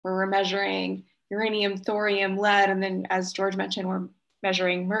where we're measuring uranium, thorium, lead, and then as George mentioned, we're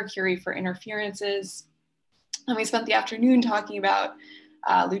measuring mercury for interferences. And we spent the afternoon talking about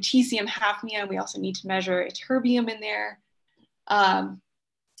lutetium, hafnium. We also need to measure ytterbium in there.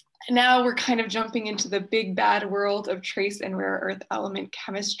 Now we're kind of jumping into the big bad world of trace and rare earth element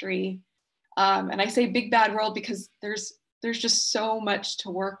chemistry. And I say big bad world because there's just so much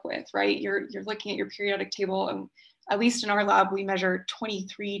to work with, right? You're looking at your periodic table, and at least in our lab, we measure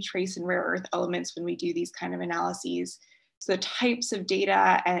 23 trace and rare earth elements when we do these kind of analyses. So the types of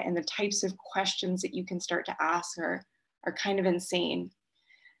data and the types of questions that you can start to ask are kind of insane.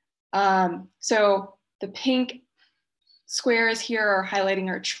 So the pink squares here are highlighting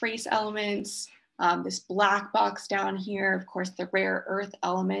our trace elements. This black box down here, of course, the rare earth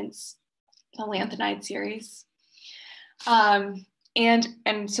elements, the lanthanide series. And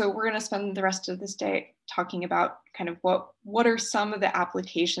so we're going to spend the rest of this day talking about kind of what are some of the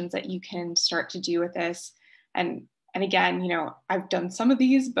applications that you can start to do with this. And again, I've done some of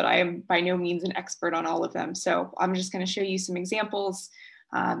these, but I am by no means an expert on all of them. So I'm just going to show you some examples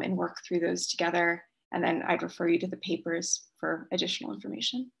and work through those together. And then I'd refer you to the papers for additional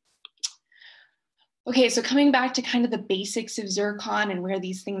information. Okay, so coming back to kind of the basics of zircon and where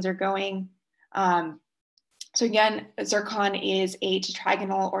these things are going. So again, zircon is a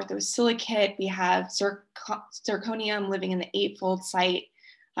tetragonal orthosilicate. We have zirconium living in the 8-fold site,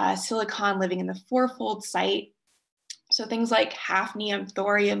 silicon living in the 4-fold site. So things like hafnium,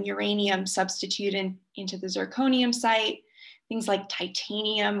 thorium, uranium substitute into the zirconium site. Things like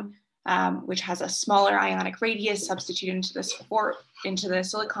titanium, which has a smaller ionic radius, substitute into the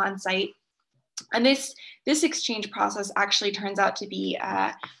silicon site. And this exchange process actually turns out to be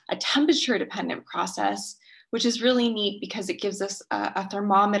a temperature dependent process, which is really neat because it gives us a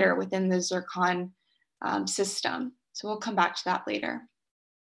thermometer within the zircon system. So we'll come back to that later.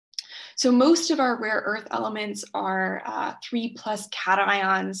 So most of our rare earth elements are 3+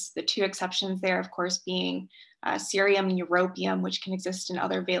 cations, the two exceptions there, of course, being cerium and europium, which can exist in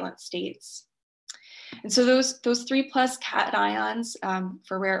other valent states. And so those 3+ cations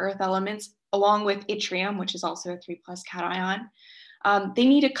for rare earth elements, along with yttrium, which is also a 3+ cation, they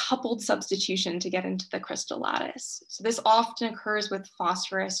need a coupled substitution to get into the crystal lattice. So this often occurs with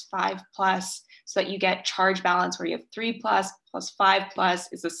phosphorus 5+, so that you get charge balance where you have 3+ plus 5+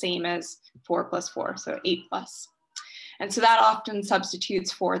 is the same as 4 + 4, so 8+. And so that often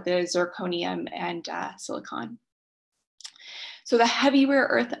substitutes for the zirconium and silicon. So the heavy rare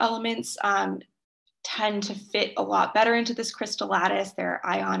earth elements tend to fit a lot better into this crystal lattice. Their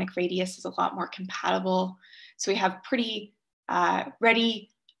ionic radius is a lot more compatible. So we have pretty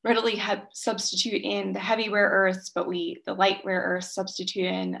readily have substitute in the heavy rare earths, but the light rare earths substitute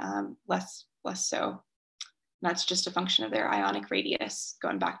in less so. And that's just a function of their ionic radius,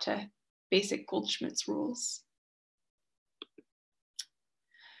 going back to basic Goldschmidt's rules.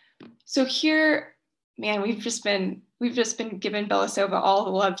 So here, man, we've just been giving Belousova all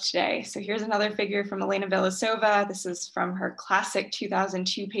the love today. So here's another figure from Elena Belousova. This is from her classic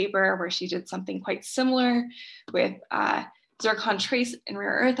 2002 paper where she did something quite similar with zircon trace and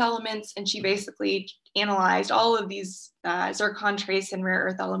rare earth elements. And she basically analyzed all of these zircon trace and rare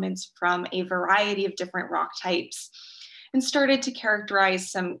earth elements from a variety of different rock types and started to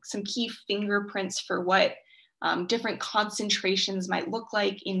characterize some key fingerprints for what different concentrations might look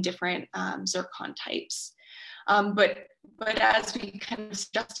like in different zircon types. But as we kind of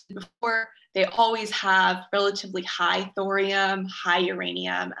suggested before, they always have relatively high thorium, high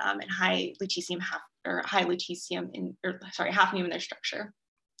uranium, and high hafnium in their structure,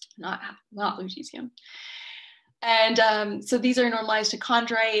 not lutetium. And so these are normalized to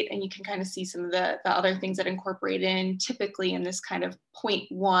chondrite, and you can kind of see some of the other things that incorporate in, typically in this kind of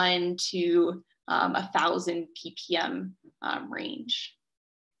 0.1 to 1,000 ppm range.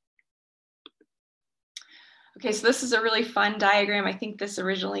 Okay, so this is a really fun diagram. I think this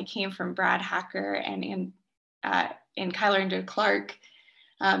originally came from Brad Hacker and Kyler Clark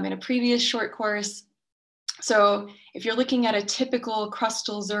in a previous short course. So if you're looking at a typical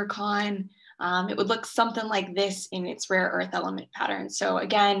crustal zircon, it would look something like this in its rare earth element pattern. So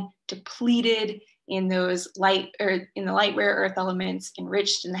again, depleted in the light rare earth elements,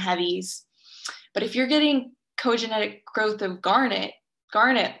 enriched in the heavies. But if you're getting cogenetic growth of garnet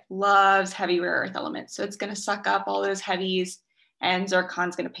loves heavy rare earth elements. So it's going to suck up all those heavies, and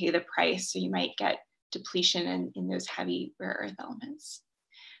zircon's going to pay the price. So you might get depletion in those heavy rare earth elements.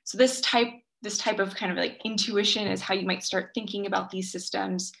 So this type of kind of like intuition is how you might start thinking about these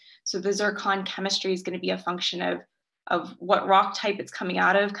systems. So the zircon chemistry is going to be a function of of what rock type it's coming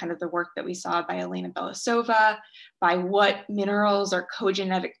out of, kind of the work that we saw by Elena Belousova, by what minerals are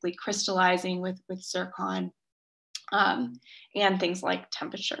cogenetically crystallizing with zircon, and things like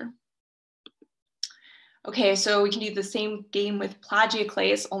temperature. Okay, so we can do the same game with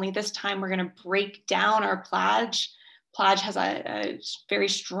plagioclase, only this time we're gonna break down our plage. Plage has a very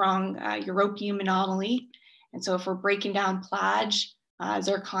strong europium anomaly. And so if we're breaking down plage,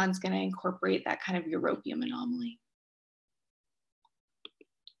 zircon's gonna incorporate that kind of europium anomaly.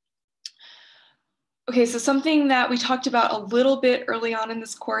 Okay, so something that we talked about a little bit early on in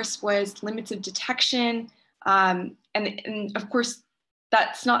this course was limits of detection. And of course,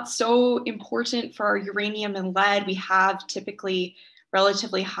 that's not so important for our uranium and lead. We have typically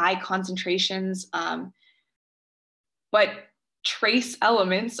relatively high concentrations, but trace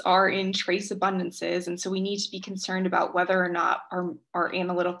elements are in trace abundances. And so we need to be concerned about whether or not our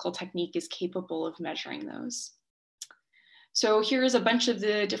analytical technique is capable of measuring those. So here's a bunch of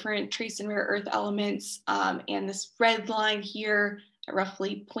the different trace and rare earth elements. And this red line here at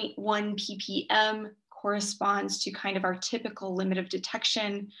roughly 0.1 ppm corresponds to kind of our typical limit of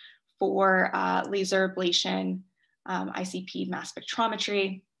detection for laser ablation, ICP mass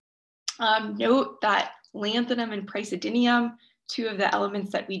spectrometry. Note that lanthanum and praseodymium, two of the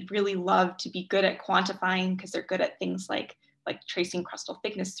elements that we'd really love to be good at quantifying because they're good at things like tracing crustal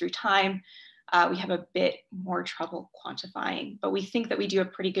thickness through time. We have a bit more trouble quantifying, but we think that we do a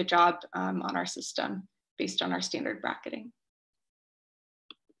pretty good job on our system based on our standard bracketing.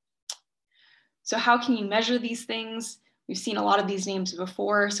 So how can you measure these things? We've seen a lot of these names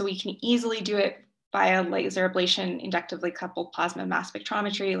before, so we can easily do it via laser ablation inductively coupled plasma mass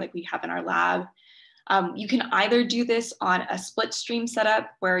spectrometry like we have in our lab. You can either do this on a split stream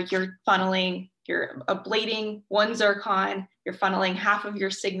setup where you're ablating one zircon, you're funneling half of your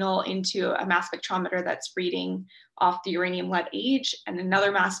signal into a mass spectrometer that's reading off the uranium lead age, and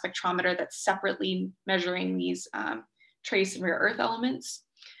another mass spectrometer that's separately measuring these trace and rare earth elements.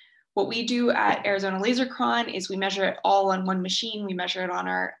 What we do at Arizona Lasercron is we measure it all on one machine. We measure it on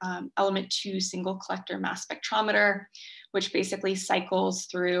our element 2 single collector mass spectrometer, which basically cycles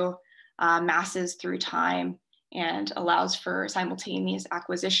through masses through time and allows for simultaneous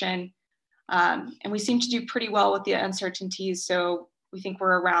acquisition. And we seem to do pretty well with the uncertainties. So we think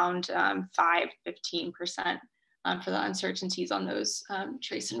we're around 5–15% for the uncertainties on those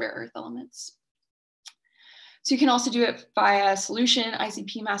trace and rare earth elements. So you can also do it via solution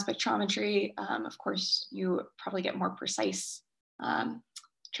ICP mass spectrometry. Of course, you probably get more precise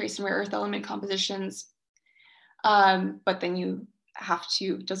trace and rare earth element compositions, but then you have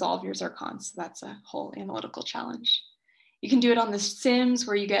to dissolve your zircons. So that's a whole analytical challenge. You can do it on the SIMS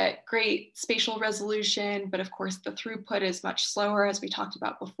where you get great spatial resolution, but of course the throughput is much slower as we talked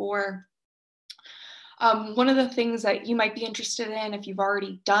about before. One of the things that you might be interested in if you've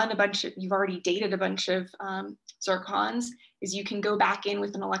already dated a bunch of zircons is you can go back in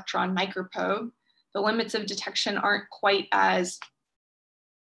with an electron microprobe. The limits of detection aren't quite as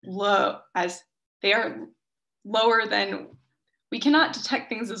low as they are lower than, we cannot detect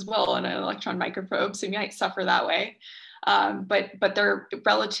things as well on an electron microprobe, so you might suffer that way. But they're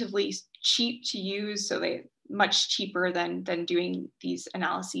relatively cheap to use, so they're much cheaper than doing these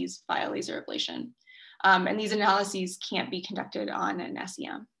analyses via laser ablation. And these analyses can't be conducted on an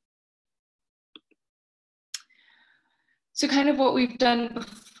SEM. So kind of what we've done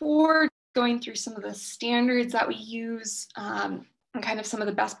before, going through some of the standards that we use and kind of some of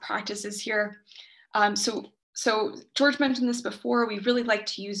the best practices here. So George mentioned this before, we really like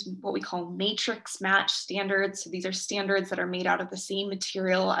to use what we call matrix match standards. So these are standards that are made out of the same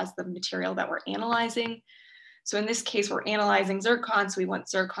material as the material that we're analyzing. So in this case, we're analyzing zircon, so we want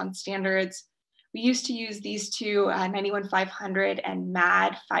zircon standards. We used to use these two, 91500 and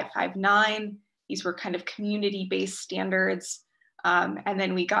MAD 559. These were kind of community-based standards. And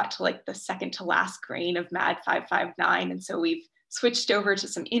then we got to like the second to last grain of MAD 559. And so we've switched over to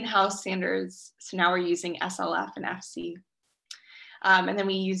some in-house standards. So now we're using SLF and FC. And then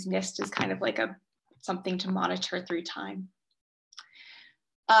we use NIST as kind of like something to monitor through time.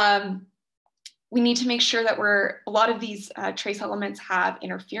 We need to make sure that a lot of these trace elements have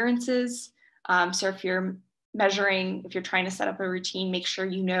interferences. So if you're measuring, if you're trying to set up a routine, make sure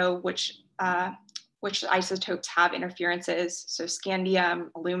you know which isotopes have interferences. So scandium,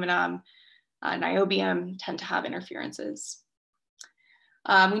 aluminum, niobium tend to have interferences.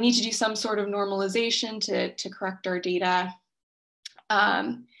 We need to do some sort of normalization to correct our data.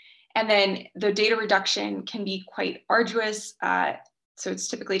 And then the data reduction can be quite arduous. So it's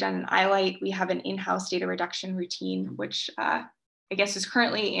typically done in iLight. We have an in-house data reduction routine, which I guess is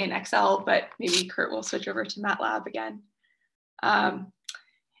currently in Excel, but maybe Kurt will switch over to MATLAB again.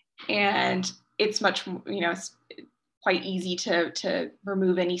 And it's much, it's quite easy to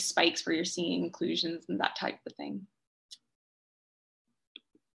remove any spikes where you're seeing inclusions and that type of thing.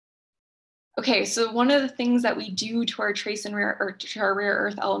 Okay, so one of the things that we do to our trace and rare, or to our rare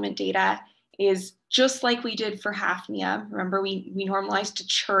earth element data is just like we did for hafnium. Remember, we normalized to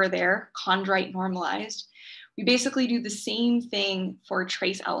Chur there, chondrite normalized. We basically do the same thing for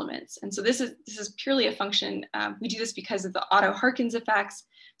trace elements. And so this is purely a function. We do this because of the Otto-Harkins effects.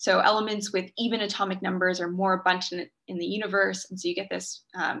 So elements with even atomic numbers are more abundant in the universe. And so you get this,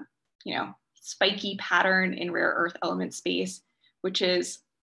 spiky pattern in rare earth element space, which is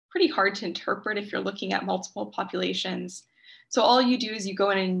pretty hard to interpret if you're looking at multiple populations. So all you do is you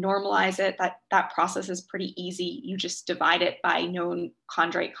go in and normalize it. That process is pretty easy. You just divide it by known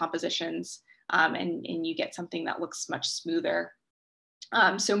chondrite compositions, and you get something that looks much smoother.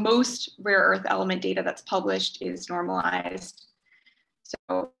 So most rare earth element data that's published is normalized.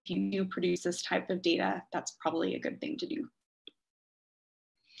 So if you do produce this type of data, that's probably a good thing to do.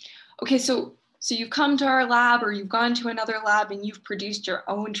 Okay, so you've come to our lab or you've gone to another lab and you've produced your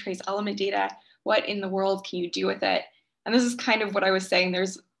own trace element data. What in the world can you do with it? And this is kind of what I was saying.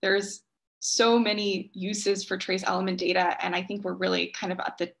 There's so many uses for trace element data, and I think we're really kind of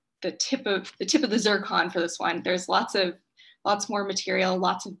at the tip of the zircon for this one. There's lots more material,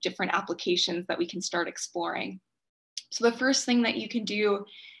 lots of different applications that we can start exploring. So the first thing that you can do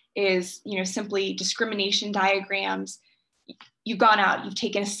is, simply discrimination diagrams. You've gone out, you've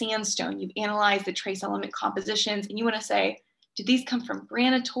taken a sandstone, you've analyzed the trace element compositions, and you want to say, did these come from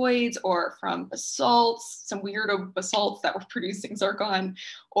granitoids or from basalts, some weirdo basalts that were producing zircon,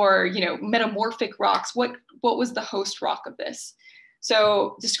 or metamorphic rocks? What was the host rock of this?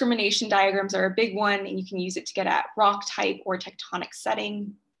 So discrimination diagrams are a big one, and you can use it to get at rock type or tectonic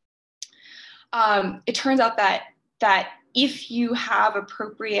setting. It turns out that if you have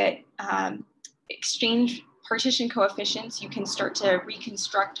appropriate exchange partition coefficients, you can start to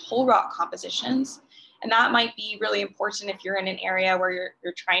reconstruct whole rock compositions. And that might be really important if you're in an area where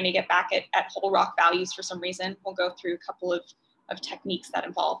you're trying to get back at whole rock values for some reason. We'll go through a couple of techniques that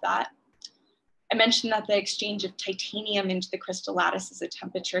involve that. I mentioned that the exchange of titanium into the crystal lattice is a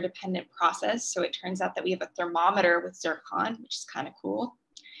temperature dependent process. So it turns out that we have a thermometer with zircon, which is kind of cool.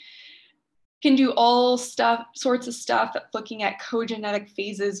 Can do all sorts of stuff, looking at cogenetic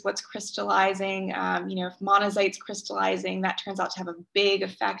phases, what's crystallizing. If monazite's crystallizing, that turns out to have a big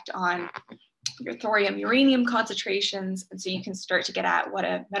effect on your thorium uranium concentrations. And so you can start to get at what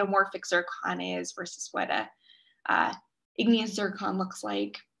a metamorphic zircon is versus what a igneous zircon looks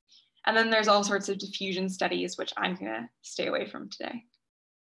like. And then there's all sorts of diffusion studies, which I'm gonna stay away from today.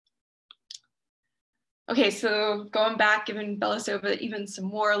 Okay, so going back, giving Belousova even some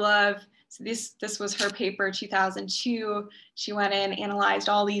more love. So this was her paper, 2002. She went in, analyzed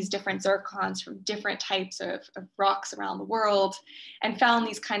all these different zircons from different types of rocks around the world, and found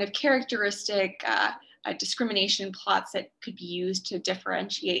these kind of characteristic discrimination plots that could be used to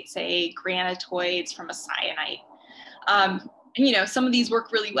differentiate, say, granitoids from a syenite. And some of these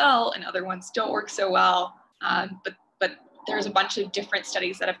work really well, and other ones don't work so well. But there's a bunch of different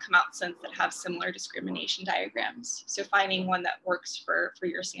studies that have come out since that have similar discrimination diagrams. So finding one that works for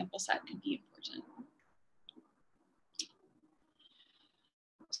your sample set can be important.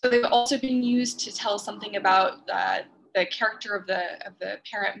 So they've also been used to tell something about the character of the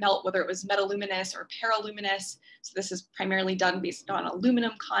parent melt, whether it was metaluminous or paraluminous. So this is primarily done based on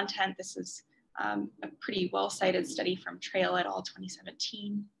aluminum content. This is a pretty well-cited study from Trail et al.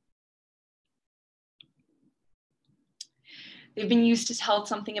 2017. They've been used to tell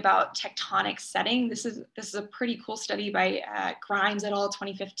something about tectonic setting. This is a pretty cool study by Grimes et al.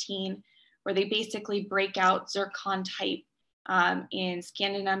 2015, where they basically break out zircon type in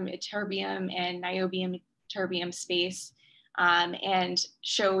scandium ytterbium and niobium ytterbium space, and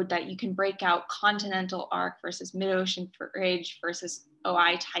showed that you can break out continental arc versus mid-ocean ridge versus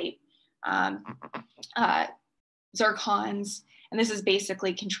OI type zircons. And this is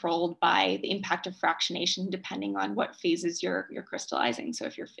basically controlled by the impact of fractionation depending on what phases you're crystallizing. So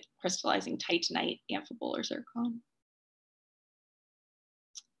if you're crystallizing titanite, amphibole, or zircon.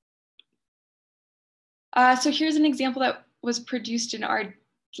 So here's an example that was produced in our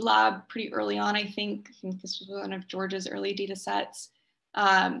lab pretty early on, I think. This was one of George's early data sets.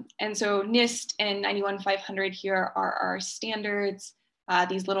 And so NIST and 91500 here are our standards.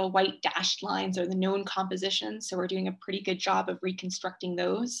 These little white dashed lines are the known compositions. So we're doing a pretty good job of reconstructing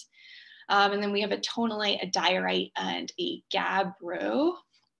those. And then we have a tonalite, a diorite, and a gabbro.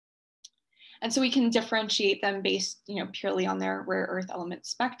 And so we can differentiate them based, purely on their rare earth element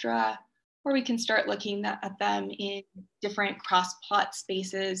spectra, or we can start looking at them in different cross-plot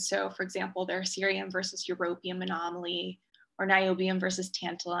spaces. So for example, their cerium versus europium anomaly, or niobium versus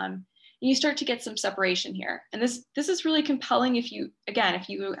tantalum. And you start to get some separation here. And this is really compelling if you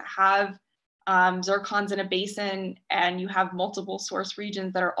have zircons in a basin and you have multiple source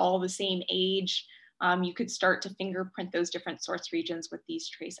regions that are all the same age. You could start to fingerprint those different source regions with these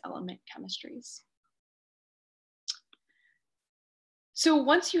trace element chemistries. So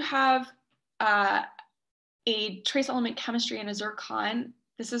once you have a trace element chemistry and a zircon,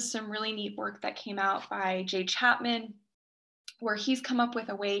 this is some really neat work that came out by Jay Chapman, where he's come up with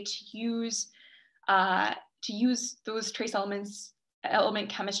a way to use those trace element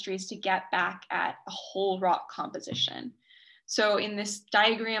chemistries to get back at a whole rock composition. So in this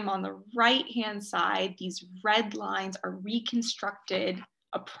diagram on the right-hand side, these red lines are reconstructed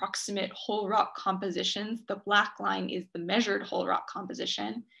approximate whole rock compositions. The black line is the measured whole rock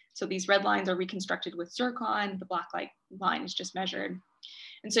composition. So these red lines are reconstructed with zircon, the black line is just measured.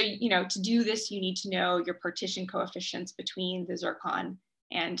 And so, to do this, you need to know your partition coefficients between the zircon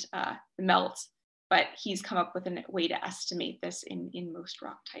and the melt, but he's come up with a way to estimate this in most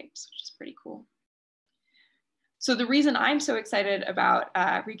rock types, which is pretty cool. So the reason I'm so excited about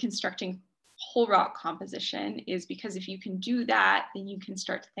reconstructing whole rock composition is because if you can do that, then you can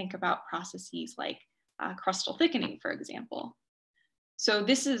start to think about processes like crustal thickening, for example. So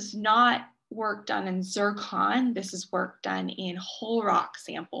this is not work done in zircon. This is work done in whole rock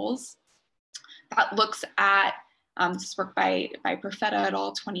samples that looks at, this is work by Perfetta et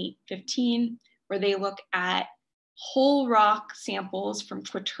al. 2015, where they look at whole rock samples from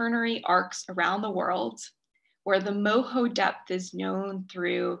quaternary arcs around the world, where the MOHO depth is known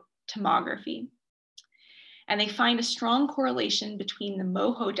through tomography. And they find a strong correlation between the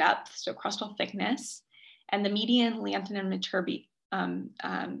MOHO depth, so crustal thickness, and the median lanthanum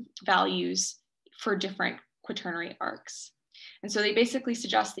and values for different quaternary arcs. And so they basically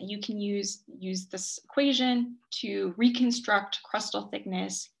suggest that you can use this equation to reconstruct crustal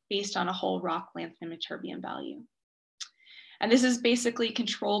thickness based on a whole rock lanthanum and terbium value. And this is basically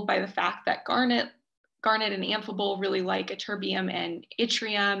controlled by the fact that garnet and amphibole really like ytterbium and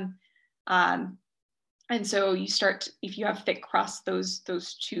yttrium. And so if you have thick crust, those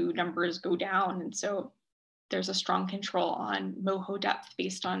two numbers go down. And so there's a strong control on MOHO depth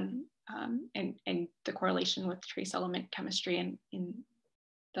based on, and the correlation with trace element chemistry in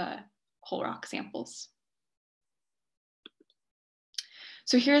the whole rock samples.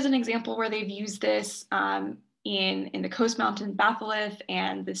 So here's an example where they've used this in the Coast Mountain batholith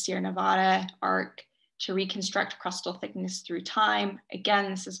and the Sierra Nevada arc to reconstruct crustal thickness through time. Again,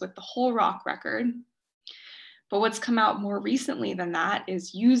 this is with the whole rock record. But what's come out more recently than that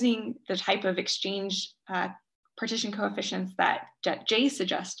is using the type of exchange partition coefficients that Jay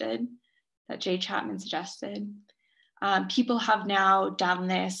Chapman suggested. People have now done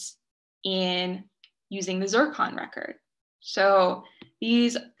this in using the zircon record. So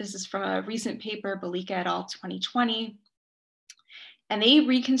this is from a recent paper, Balika et al. 2020. And they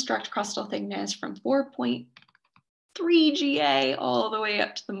reconstruct crustal thickness from 4.3 GA all the way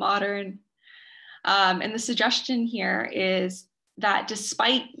up to the modern. And the suggestion here is that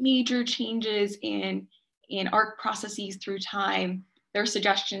despite major changes in arc processes through time, their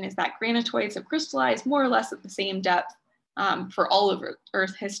suggestion is that granitoids have crystallized more or less at the same depth for all of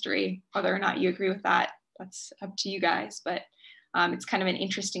Earth history. Whether or not you agree with that, that's up to you guys. But it's kind of an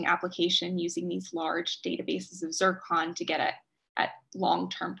interesting application using these large databases of zircon to get at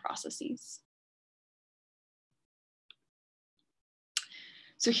long-term processes.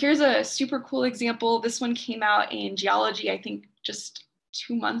 So here's a super cool example. This one came out in Geology, I think just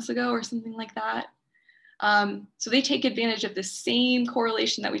 2 months ago or something like that. So they take advantage of the same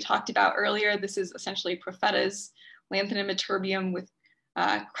correlation that we talked about earlier. This is essentially Perfetta's lanthanum and terbium with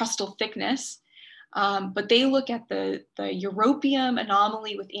crustal thickness. But they look at the europium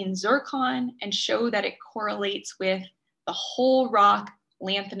anomaly within zircon and show that it correlates with the whole rock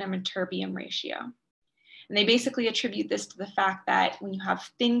lanthanum and terbium ratio. And they basically attribute this to the fact that when you have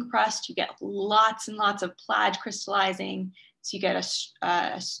thin crust, you get lots and lots of plage crystallizing. So you get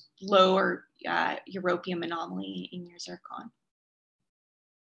a lower europium anomaly in your zircon.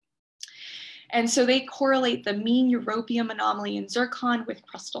 And so they correlate the mean europium anomaly in zircon with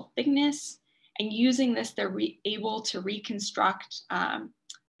crustal thickness. And using this, they're able to reconstruct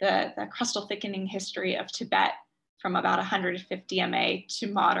the crustal thickening history of Tibet from about 150 MA to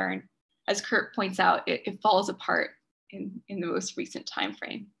modern. As Kurt points out, it falls apart in the most recent time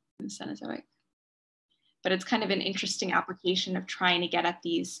frame in the Cenozoic. But it's kind of an interesting application of trying to get at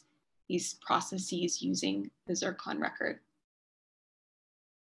these these processes using the zircon record.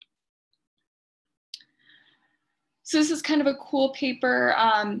 So this is kind of a cool paper,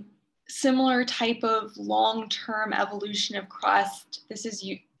 similar type of long-term evolution of crust. This is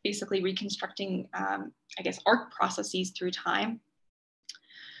basically reconstructing, I guess, arc processes through time.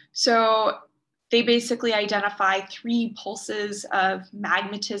 So they basically identify 3 pulses of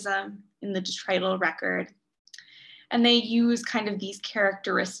magmatism in the detrital record. And they use kind of these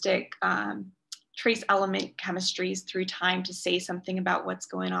characteristic trace element chemistries through time to say something about what's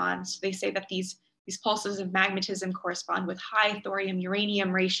going on. So they say that these pulses of magmatism correspond with high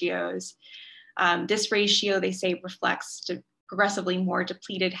thorium-uranium ratios. This ratio, they say, reflects progressively more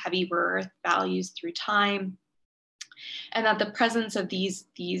depleted heavy rare earth values through time. And that the presence of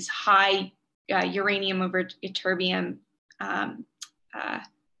these high uranium over ytterbium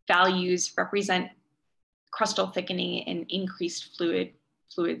values represent crustal thickening and increased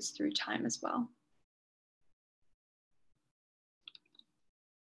fluids through time as well.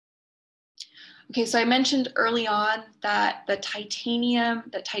 Okay, so I mentioned early on that the titanium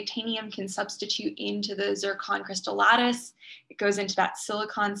can substitute into the zircon crystal lattice. It goes into that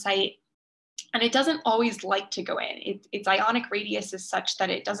silicon site, and it doesn't always like to go in. Its ionic radius is such that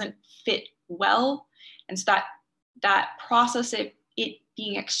it doesn't fit well, and so that process of it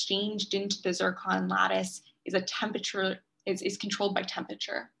being exchanged into the zircon lattice is is controlled by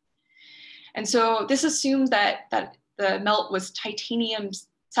temperature. And so this assumes that the melt was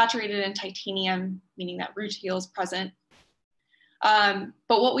saturated in titanium, meaning that rutile is present.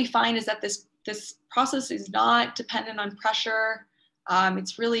 But what we find is that this process is not dependent on pressure.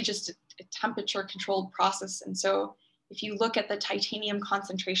 It's really just a temperature controlled process. And so if you look at the titanium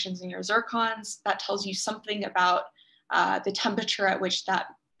concentrations in your zircons, that tells you something about the temperature at which that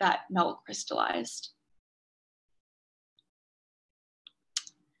melt crystallized.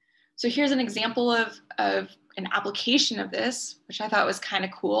 So here's an example of an application of this, which I thought was kind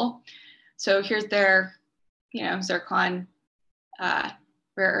of cool. So here's their, zircon rare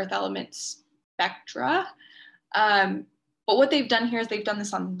earth element spectra. But what they've done here is they've done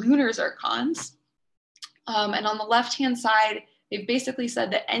this on lunar zircons. And on the left-hand side, they've basically said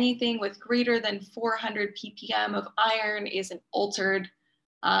that anything with greater than 400 ppm of iron is an altered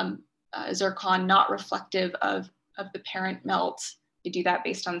zircon, not reflective of the parent melt. They do that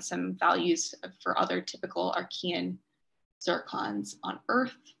based on some values for other typical Archean zircons on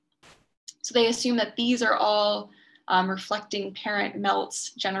Earth. So they assume that these are all reflecting parent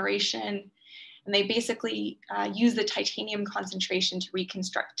melts generation. And they basically use the titanium concentration to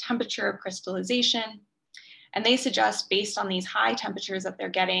reconstruct temperature of crystallization. And they suggest, based on these high temperatures that they're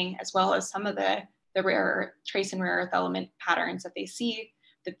getting, as well as some of the rare trace and rare earth element patterns that they see,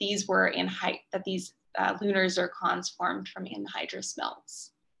 that these were lunar zircons formed from anhydrous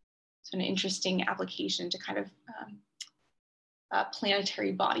melts. So an interesting application to kind of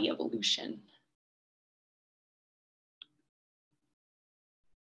planetary body evolution.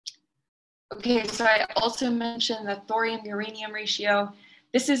 Okay, so I also mentioned the thorium-uranium ratio.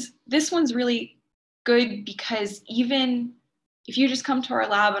 This one's really good because even if you just come to our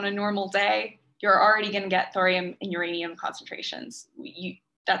lab on a normal day, you're already going to get thorium and uranium concentrations.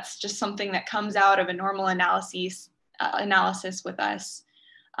 That's just something that comes out of a normal analysis with us.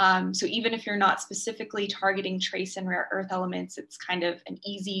 So even if you're not specifically targeting trace and rare earth elements, it's kind of an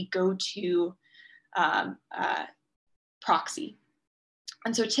easy go-to proxy.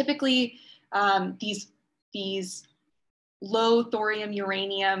 And so typically these low thorium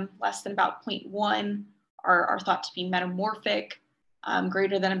uranium, less than about 0.1, are thought to be metamorphic.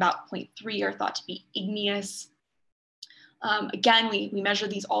 Greater than about 0.3 are thought to be igneous. Again, we measure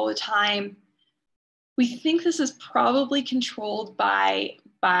these all the time. We think this is probably controlled by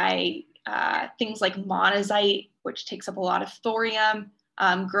things like monazite, which takes up a lot of thorium,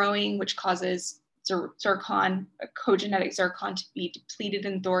 growing, which causes zircon, a cogenetic zircon, to be depleted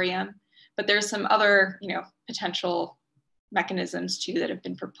in thorium. But there's some other, potential mechanisms too that have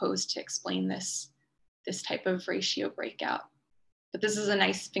been proposed to explain this type of ratio breakout. But this is a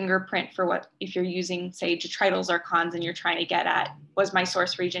nice fingerprint for what, if you're using, say, detrital zircons and you're trying to get at, was my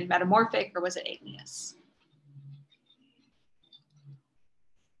source region metamorphic or was it igneous?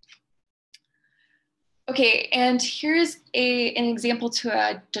 Okay, and here's an example to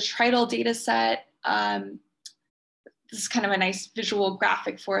a detrital data set. This is kind of a nice visual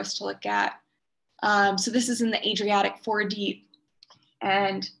graphic for us to look at. So this is in the Adriatic 4 deep,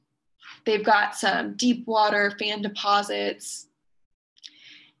 and they've got some deep water fan deposits,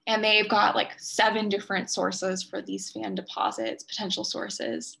 and they've got like 7 different sources for these fan deposits, potential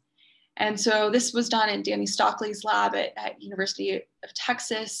sources. And so this was done in Danny Stockley's lab at University of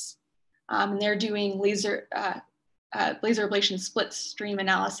Texas. And they're doing laser ablation split stream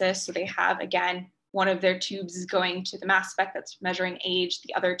analysis. So they have, again, one of their tubes is going to the mass spec that's measuring age.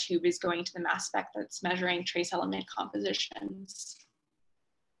 The other tube is going to the mass spec that's measuring trace element compositions.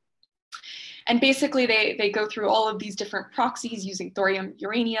 And basically they go through all of these different proxies using thorium,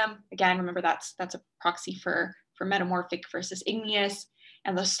 uranium. Again, remember that's a proxy for metamorphic versus igneous,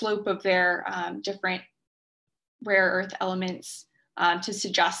 and the slope of their different rare earth elements to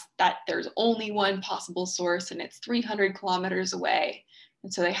suggest that there's only one possible source and it's 300 kilometers away.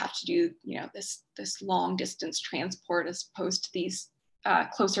 And so they have to do, this long distance transport as opposed to these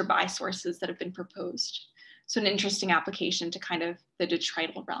closer by sources that have been proposed. So an interesting application to kind of the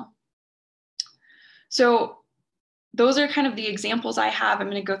detrital realm. So those are kind of the examples I have. I'm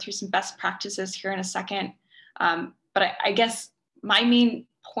going to go through some best practices here in a second. But I guess my main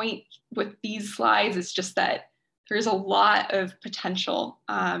point with these slides is just that there's a lot of potential,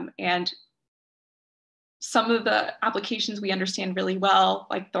 and some of the applications we understand really well,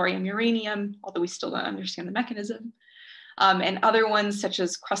 like thorium, uranium, although we still don't understand the mechanism, and other ones such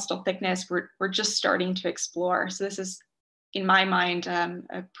as crustal thickness, we're just starting to explore. So this is, in my mind,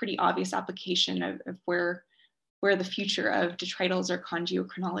 a pretty obvious application of where the future of detrital zircon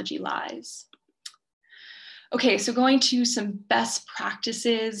geochronology lies. Okay, so going to some best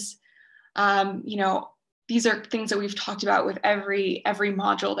practices, these are things that we've talked about with every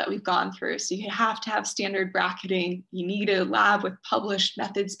module that we've gone through. So you have to have standard bracketing. You need a lab with published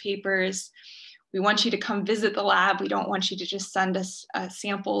methods papers. We want you to come visit the lab. We don't want you to just send us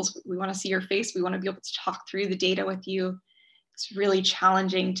samples. We want to see your face. We want to be able to talk through the data with you. It's really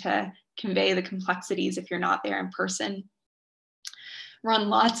challenging to convey the complexities if you're not there in person. Run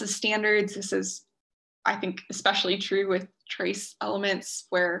lots of standards. This is, I think, especially true with trace elements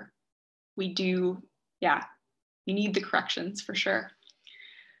where we do, you need the corrections for sure.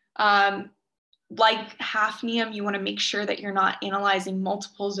 Like hafnium, you want to make sure that you're not analyzing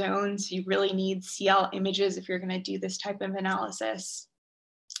multiple zones. You really need CL images if you're going to do this type of analysis.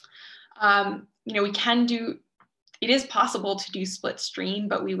 It is possible to do split stream,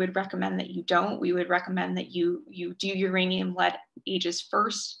 but we would recommend that you don't. We would recommend that you do uranium lead ages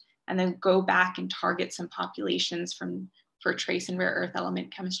first, and then go back and target some populations for trace and rare earth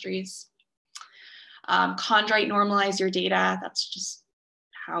element chemistries. Chondrite normalize your data. That's just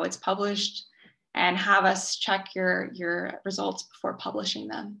how it's published, and have us check your results before publishing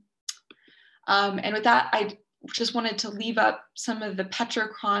them. And with that, I just wanted to leave up some of the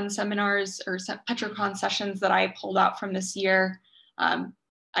Petrochron seminars or Petrochron sessions that I pulled out from this year. I'm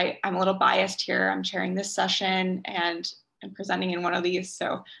a little biased here. I'm chairing this session and I'm presenting in one of these,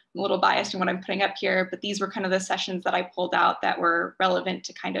 so I'm a little biased in what I'm putting up here, but these were kind of the sessions that I pulled out that were relevant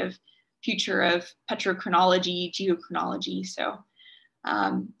to kind of future of petrochronology, geochronology. So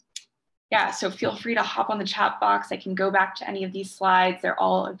so feel free to hop on the chat box. I can go back to any of these slides. They're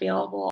all available